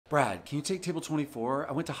Brad, can you take table 24?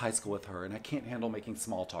 I went to high school with her, and I can't handle making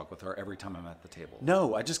small talk with her every time I'm at the table.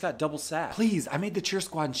 No, I just got double sacked. Please, I made the cheer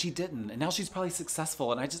squad and she didn't, and now she's probably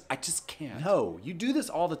successful, and I just can't. No, you do this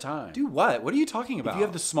all the time. Do what? What are you talking about? If you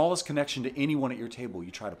have the smallest connection to anyone at your table,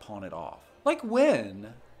 you try to pawn it off. Like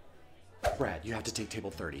when? Brad, you have to take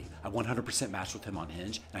table 30. I 100% matched with him on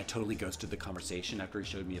Hinge, and I totally ghosted the conversation after he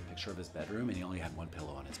showed me a picture of his bedroom, and he only had one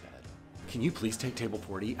pillow on his bed. Can you please take table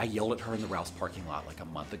 40? I yelled at her in the Rouse parking lot like a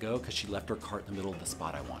month ago because she left her cart in the middle of the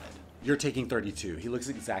spot I wanted. You're taking 32. He looks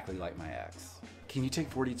exactly like my ex. Can you take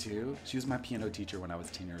 42? She was my piano teacher when I was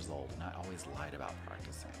 10 years old, and I always lied about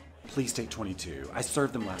practicing. Please take 22. I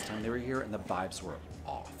served them last time they were here, and the vibes were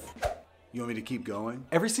off. You want me to keep going?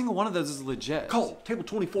 Every single one of those is legit. Cole, table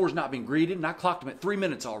 24 is not being greeted, and I clocked him at 3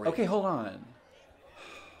 minutes already. Okay, hold on.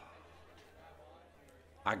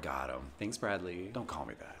 I got him. Thanks, Bradley. Don't call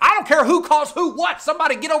me that. I don't care who calls who what.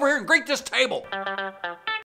 Somebody get over here and greet this table.